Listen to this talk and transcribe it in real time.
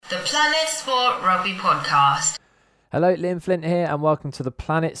The Planet Sport Rugby Podcast. Hello, Liam Flint here and welcome to the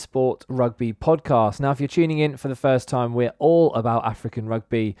Planet Sport Rugby Podcast. Now, if you're tuning in for the first time, we're all about African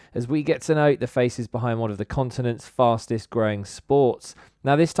rugby as we get to know the faces behind one of the continent's fastest growing sports.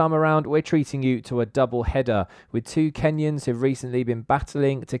 Now, this time around, we're treating you to a double header with two Kenyans who've recently been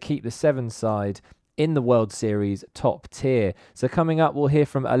battling to keep the Sevens side in the World Series top tier. So coming up, we'll hear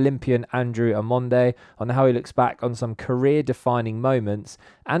from Olympian Andrew Amonde on how he looks back on some career-defining moments,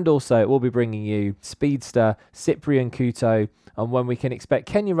 and also we'll be bringing you speedster Cyprian Kuto on when we can expect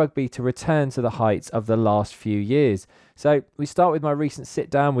Kenya Rugby to return to the heights of the last few years. So we start with my recent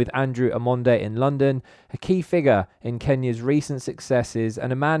sit-down with Andrew Amonde in London, a key figure in Kenya's recent successes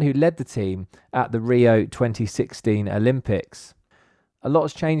and a man who led the team at the Rio 2016 Olympics. A lot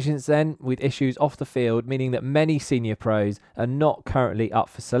has changed since then, with issues off the field, meaning that many senior pros are not currently up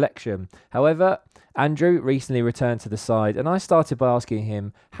for selection. However, Andrew recently returned to the side, and I started by asking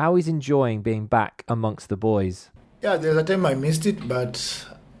him how he's enjoying being back amongst the boys. Yeah, there's a time I missed it, but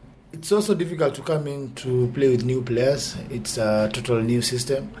it's also difficult to come in to play with new players. It's a total new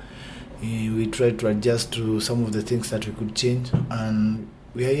system. We tried to adjust to some of the things that we could change, and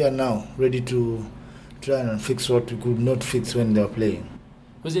we are here now, ready to try and fix what we could not fix when they were playing.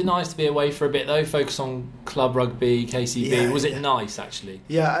 Was it nice to be away for a bit though, focus on club rugby, KCB? Yeah, was it nice actually?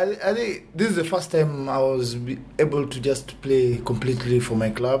 Yeah, I think this is the first time I was able to just play completely for my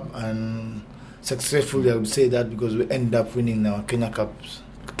club, and successfully I would say that, because we ended up winning our Kenya Cup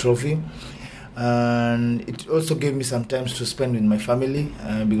trophy. And it also gave me some time to spend with my family,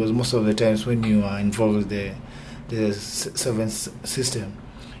 because most of the times when you are involved with the sevens system,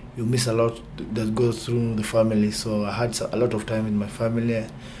 you miss a lot that goes through the family. So I had a lot of time with my family.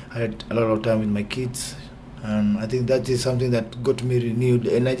 I had a lot of time with my kids, and I think that is something that got me renewed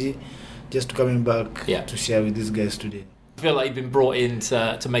energy just coming back to share with these guys today. I feel like you've been brought in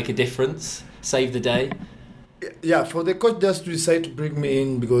to make a difference, save the day. Yeah, for the coach just to decide to bring me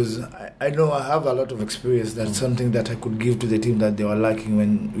in, because I know I have a lot of experience. That's something that I could give to the team that they were lacking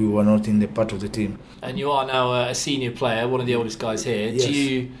when we were not in the part of the team. And you are now a senior player, one of the oldest guys here. Yes. Do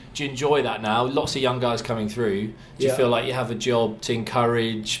you enjoy that now? Lots of young guys coming through. Do you feel like you have a job to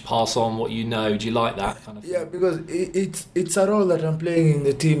encourage, pass on what you know? Do you like that kind of thing? Yeah, because it's a role that I'm playing in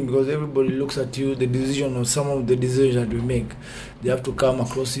the team, because everybody looks at you, the decision or some of the decisions that we make, they have to come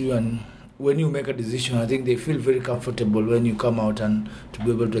across you, and when you make a decision, I think they feel very comfortable when you come out and to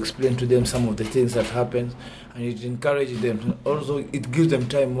be able to explain to them some of the things that happen, and it encourages them. Also, it gives them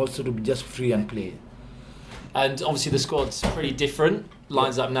time also to be just free and play. And obviously the squad's pretty different,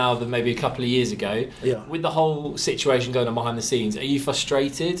 lines up now than maybe a couple of years ago. Yeah. With the whole situation going on behind the scenes, are you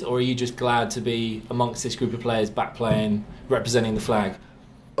frustrated, or are you just glad to be amongst this group of players back playing, representing the flag?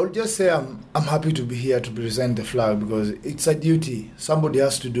 I would just say I'm happy to be here to present the flag, because it's a duty. Somebody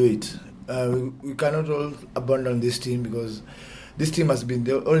has to do it. We cannot all abandon this team, because this team has been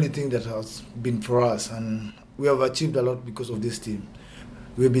the only thing that has been for us, and we have achieved a lot because of this team.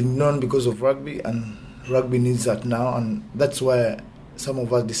 We've been known because of rugby, and rugby needs that now, and that's why some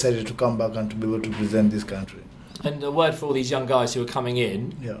of us decided to come back and to be able to present this country. And a word for all these young guys who are coming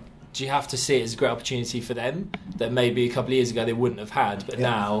in. Yeah. Do you have to see it as a great opportunity for them that maybe a couple of years ago they wouldn't have had, but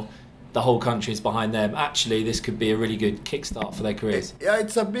now the whole country is behind them? Actually, this could be a really good kickstart for their careers. Yeah,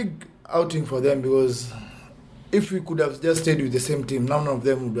 it's a big outing for them, because if we could have just stayed with the same team, none of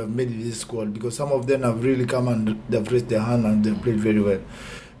them would have made this squad, because some of them have really come and they've raised their hand and they've played very well.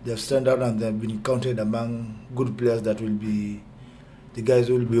 They've stand out and they've been counted among good players that will be the guys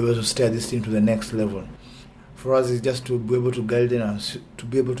who will be able to steer this team to the next level. For us, it's just to be able to guide them and to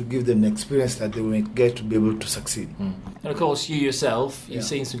be able to give them the experience that they will get to be able to succeed. And of course, you yourself, you've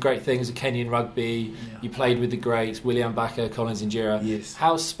seen some great things at Kenyan Rugby. Yeah. You played with the greats, William Baka, Collins Injera. Yes.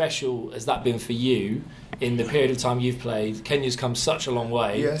 How special has that been for you in the period of time you've played? Kenya's come such a long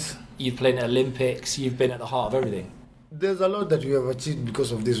way. Yes. You've played at Olympics, you've been at the heart of everything. There's a lot that we have achieved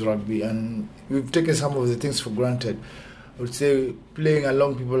because of this rugby, and we've taken some of the things for granted. I would say playing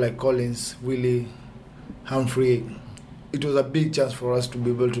along people like Collins, Willie, Humphrey, it was a big chance for us to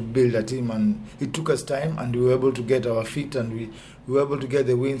be able to build a team, and it took us time, and we were able to get our feet, and we were able to get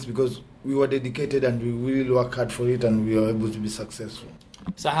the wins because we were dedicated and we really worked hard for it, and we were able to be successful.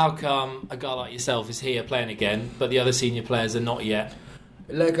 So how come a guy like yourself is here playing again, but the other senior players are not yet?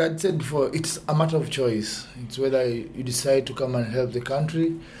 Like I'd said before, it's a matter of choice. It's whether you decide to come and help the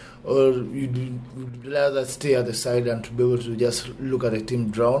country, or you would rather stay at the side and to be able to just look at the team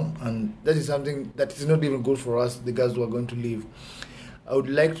drown. And that is something that is not even good for us, the guys who are going to leave. I would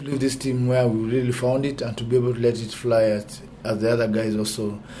like to leave this team where we really found it, and to be able to let it fly as the other guys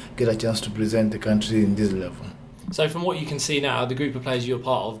also get a chance to present the country in this level. So from what you can see now, the group of players you're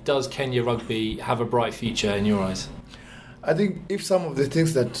part of, does Kenya Rugby have a bright future in your eyes? I think if some of the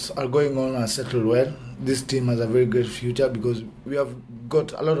things that are going on are settled well, this team has a very great future because we have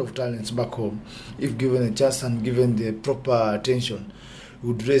got a lot of talents back home. If given a chance and given the proper attention,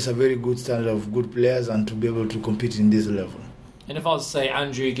 we would raise a very good standard of good players and to be able to compete in this level. And if I was to say,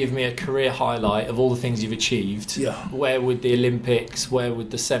 Andrew, give me a career highlight of all the things you've achieved, where would the Olympics, where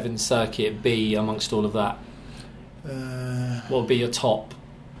would the Sevens circuit be amongst all of that? What would be your top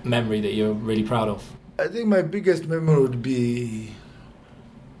memory that you're really proud of? I think my biggest memory would be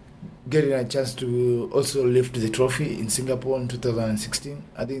getting a chance to also lift the trophy in Singapore in 2016.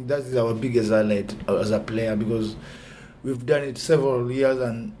 I think that is our biggest highlight as a player because we've done it several years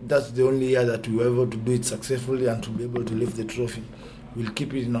and that's the only year that we were able to do it successfully and to be able to lift the trophy. We'll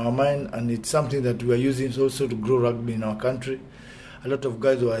keep it in our mind and it's something that we are using also to grow rugby in our country. A lot of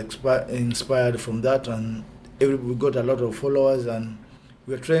guys were inspired from that and we got a lot of followers and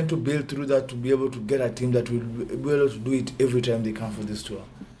we are trying to build through that to be able to get a team that will be able to do it every time they come for this tour.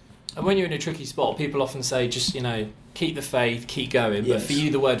 And when you're in a tricky spot, people often say, just, keep the faith, keep going. Yes. But for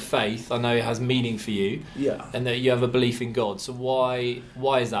you, the word faith, I know it has meaning for you. Yeah. And that you have a belief in God. So why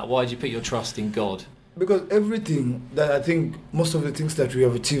is that? Why do you put your trust in God? Because everything that I think, most of the things that we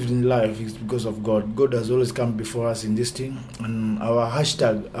have achieved in life is because of God. God has always come before us in this thing. And our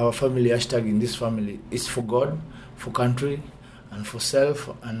family hashtag in this family is for God, for country, and for self,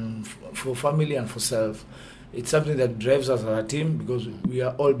 and for family and for self. It's something that drives us as a team because we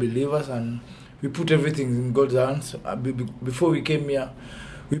are all believers and we put everything in God's hands. Before we came here,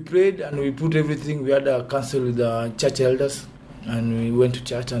 we prayed and we put everything. We had a council with the church elders and we went to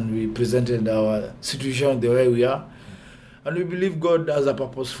church and we presented our situation the way we are. And we believe God has a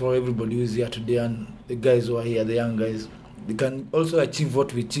purpose for everybody who is here today and the guys who are here, the young guys. They can also achieve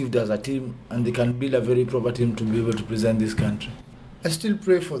what we achieved as a team and they can build a very proper team to be able to present this country. I still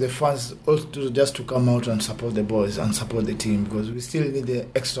pray for the fans also just to come out and support the boys and support the team because we still need the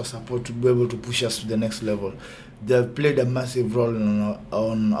extra support to be able to push us to the next level. They've played a massive role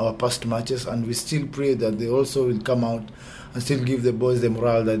on our past matches and we still pray that they also will come out and still give the boys the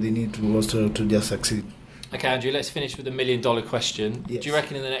morale that they need to also to just succeed. Okay, Andrew, let's finish with the $1 million question. Yes. Do you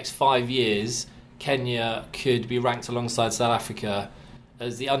reckon in the next 5 years Kenya could be ranked alongside South Africa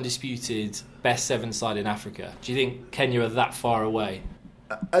as the undisputed best seven side in Africa? Do you think Kenya are that far away?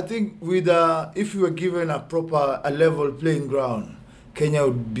 I think if we were given a level playing ground, Kenya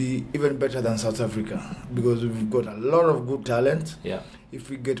would be even better than South Africa because we've got a lot of good talent. Yeah. If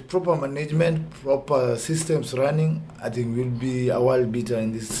we get proper management, proper systems running, I think we'll be a world beater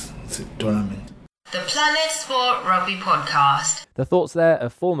in this tournament. The Planet Sport Rugby Podcast. The thoughts there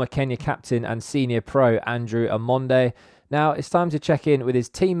of former Kenya captain and senior pro Andrew Amonde. Now it's time to check in with his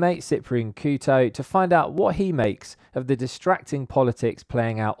teammate Cyprian Kuto to find out what he makes of the distracting politics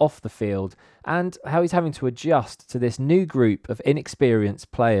playing out off the field and how he's having to adjust to this new group of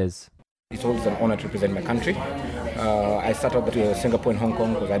inexperienced players. It's always an honor to represent my country. I started to Singapore and Hong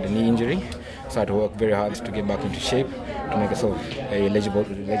Kong because I had a knee injury, so I had to work very hard to get back into shape to make myself eligible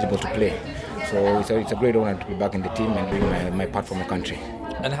to play. So it's a great honor to be back in the team and doing my part for my country.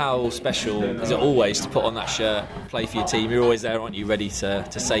 And how special is it always to put on that shirt, play for your team? You're always there, aren't you, ready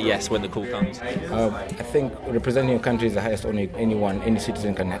to say yes when the call comes? I think representing your country is the highest honor any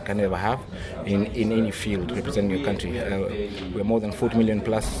citizen can ever have in any field, representing your country. We're more than 40 million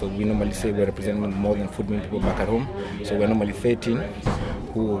plus, so we normally say we're representing more than 40 million people back at home. So we're normally 13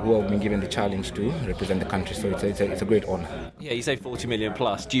 who have been given the challenge to represent the country, so it's a great honor. Yeah, you say 40 million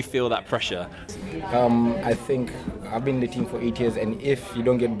plus. Do you feel that pressure? I think I've been in the team for 8 years, and if you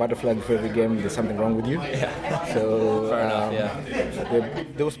don't get butterflies before every game, there's something wrong with you. Yeah. So fair enough. Yeah.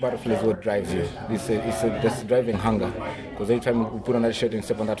 Those butterflies are what drives you. It's just driving hunger. Because every time we put on that shirt and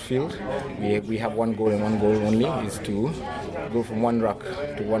step on that field, we have one goal and one goal only is to go from one ruck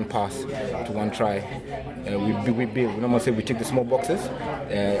to one pass to one try. We build. We normally say we tick the small boxes,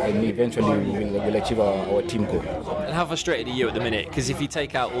 and eventually we'll achieve our team goal. And how frustrated are you at the minute? Because if you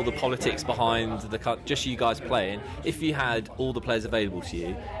take out all the politics behind just you guys playing, if you had all the players available to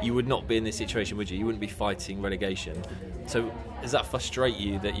you, you would not be in this situation, would you? You wouldn't be fighting relegation. So does that frustrate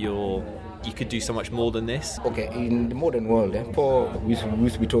you that you could do so much more than this? Okay, in the modern world, we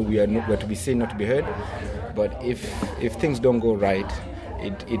used to be told we're to be seen, not to be heard. But if things don't go right,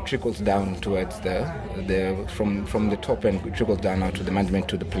 it trickles down towards from the top end, it trickles down now to the management,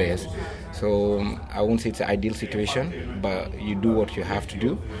 to the players. So I won't say it's an ideal situation, but you do what you have to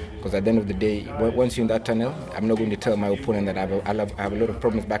do, because at the end of the day, once you're in that tunnel, I'm not going to tell my opponent that I have a lot of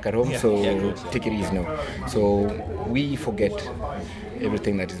problems back at home, take it easy now. So we forget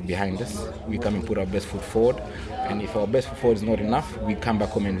everything that is behind us. We come and put our best foot forward, And if our best foot forward is not enough, we come back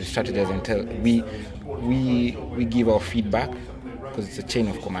home and strategize and tell. We give our feedback, because it's a chain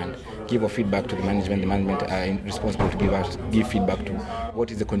of command. Give our feedback to the management. The management are responsible to give feedback to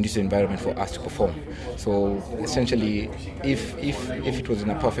what is the conducive environment for us to perform. So essentially, if it was in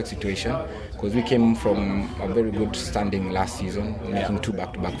a perfect situation, because we came from a very good standing last season, making 2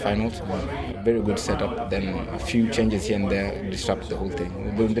 back-to-back finals, a very good setup, then a few changes here and there disrupt the whole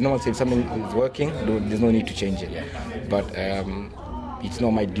thing. The normal say if something is working, there's no need to change it. But it's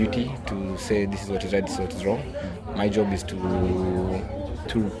not my duty to say this is what is right, this is what is wrong. My job is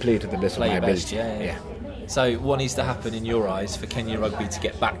to play to the best of my ability. Yeah. So what needs to happen in your eyes for Kenya Rugby to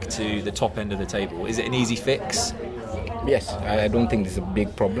get back to the top end of the table? Is it an easy fix? Yes, I don't think this is a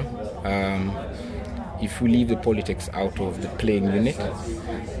big problem. If we leave the politics out of the playing unit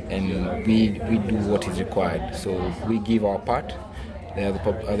and we do what is required, so we give our part, they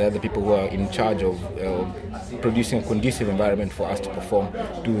are the people who are in charge of producing a conducive environment for us to perform,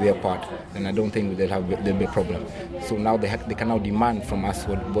 do their part, and I don't think there'll be a problem. So now they can now demand from us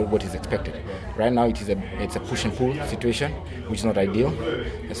what is expected. Right now it's a push and pull situation, which is not ideal.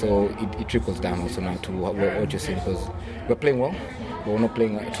 So it trickles down also now to what you're saying, because we're playing well, but we're not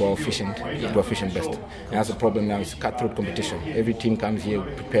playing to our efficient best. And that's the problem now. It's cutthroat competition. Every team comes here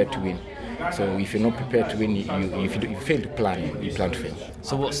prepared to win. So if you're not prepared to win, if you fail to plan, you plan to fail.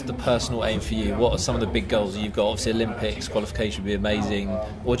 So what's the personal aim for you? What are some of the big goals you've got? Obviously Olympics, qualification would be amazing.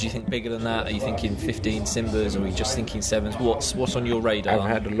 What do you think bigger than that? Are you thinking 15 Simbas, or are you just thinking sevens? What's on your radar? I've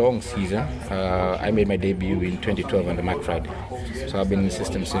had a long season. I made my debut in 2012 under Mark Friday. So I've been in the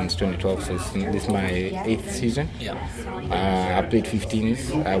system since 2012, so this is my 8th season. Yeah. I played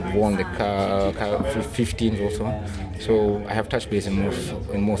 15s. I've won the 15s also. So I have touched base in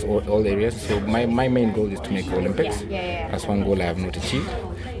most all areas. So my main goal is to make Olympics. That's one goal I have not achieved.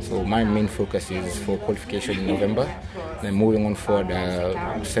 So my main focus is for qualification in November. Then moving on forward,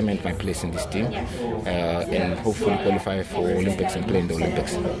 cement my place in this team, and hopefully qualify for Olympics and play in the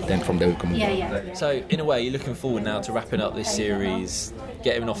Olympics. Then from there we can move on. So in a way, you're looking forward now to wrapping up this series,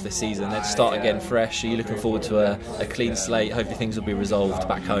 getting off this season, then start again fresh. Are you looking forward to a clean slate? Hopefully things will be resolved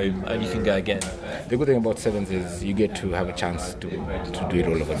back home and you can go again. The good thing about sevens is you get to have a chance to do it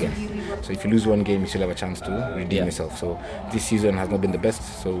all over again. So if you lose one game, you still have a chance to redeem yourself. So this season has not been the best.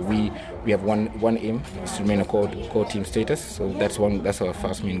 So we have one aim, is to remain a core team status. So that's our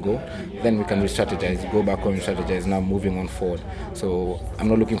first main goal. Then we can re-strategize, go back home and strategize, now moving on forward. So I'm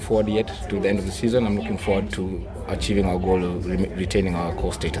not looking forward yet to the end of the season. I'm looking forward to achieving our goal of retaining our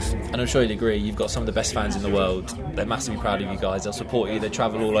core status. And I'm sure you'll agree, you've got some of the best fans in the world. They're massively proud of you guys. They'll support you. They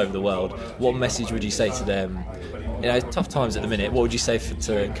travel all over the world. What message would you say to them? Tough times at the minute. What would you say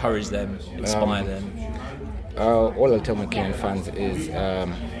to encourage them, inspire them? All I'll tell my Kenyan fans is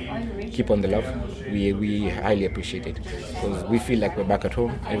keep on the love. We highly appreciate it, because we feel like we're back at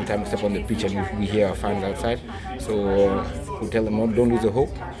home every time we step on the pitch and we hear our fans outside. So we tell them, don't lose the hope.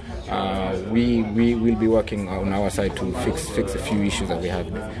 We will be working on our side to fix a few issues that we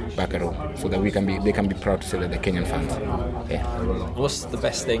have back at home, so that they can be proud to say that they're Kenyan fans. Yeah. What's the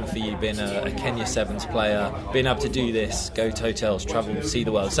best thing for you being a Kenya Sevens player, being able to do this, go to hotels, travel, see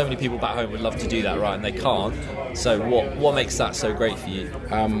the world? So many people back home would love to do that, right? And they can't. So what makes that so great for you?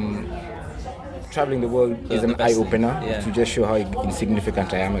 Traveling the world is an eye-opener to just show how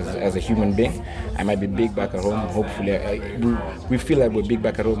insignificant I am as a human being. I might be big back at home. Hopefully, we feel like we're big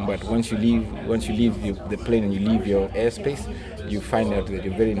back at home, but once you leave the plane and you leave your airspace, you find out that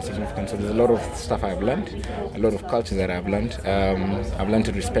you're very insignificant. So there's a lot of stuff I've learned, a lot of culture that I've learned. I've learned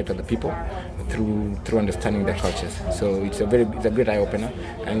to respect other people through understanding their cultures. So it's a great eye-opener,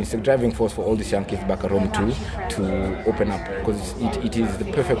 and it's a driving force for all these young kids back at home to open up, because it is the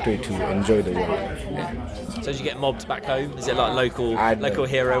perfect way to enjoy the world. Yeah. So did you get mobbed back home? Is it like local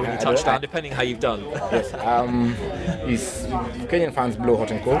hero when you touch down, depending how you've done? Yes. Kenyan fans blow hot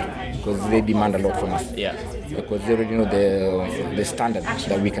and cold because they demand a lot from us. Yeah. Because they already know the standard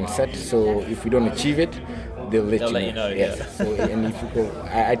that we can set. So if we don't achieve it, they'll let you know. Yes. Yeah. So, and if you go,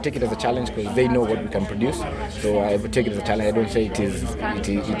 I take it as a challenge because they know what we can produce. So I take it as a challenge. I don't say it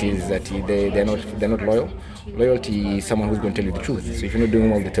is that they're not loyal. Loyalty is someone who's going to tell you the truth. So if you're not doing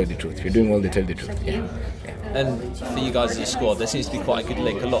well, they tell the truth. If you're doing well, they tell the truth. Yeah. And for you guys as your squad, there seems to be quite a good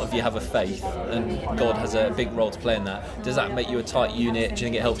link. A lot of you have a faith, and God has a big role to play in that. Does that make you a tight unit? Do you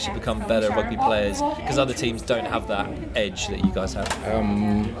think it helps you become better rugby players? Because other teams don't have that edge that you guys have.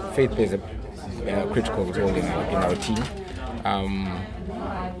 Faith plays a critical role in our team.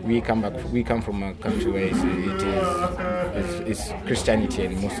 we come from a country where it's Christianity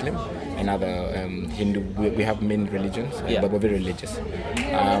and Muslim and other Hindu. We have many religions, but we're very religious.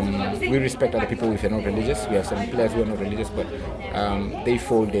 We respect other people if they're not religious. We have some players who are not religious, but they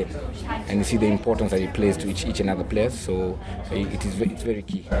fold in, and you see the importance that it plays to each and other player. So it's very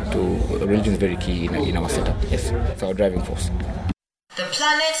key. Religion is very key in our setup. Yes, it's our driving force. The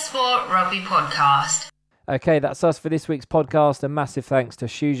Planet Sport Rugby Podcast. Okay, that's us for this week's podcast. A massive thanks to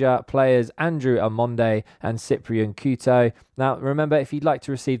Shuja players Andrew Amonde and Cyprian Kuto. Now, remember, if you'd like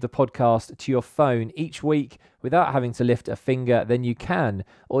to receive the podcast to your phone each week without having to lift a finger, then you can.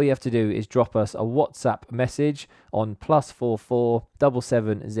 All you have to do is drop us a WhatsApp message on +44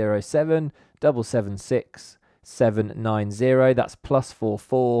 7707 776 790. That's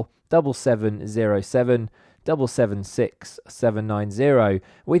 +44 7707 776 790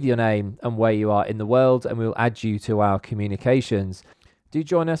 with your name and where you are in the world, and we'll add you to our communications. Do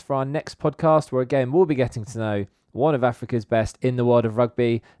join us for our next podcast, where again we'll be getting to know one of Africa's best in the world of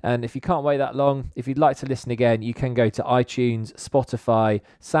rugby. And if you can't wait that long, if you'd like to listen again, you can go to iTunes, Spotify,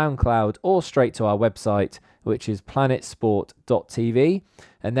 SoundCloud, or straight to our website, which is planetsport.tv,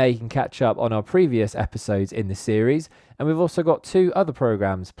 and there you can catch up on our previous episodes in the series. And we've also got 2 other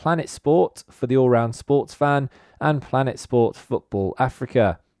programs, Planet Sport for the all-round sports fan and Planet Sport Football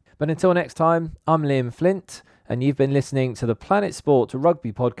Africa. But until next time, I'm Liam Flint, and you've been listening to the Planet Sport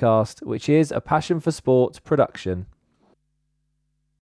Rugby Podcast, which is a Passion for Sport production.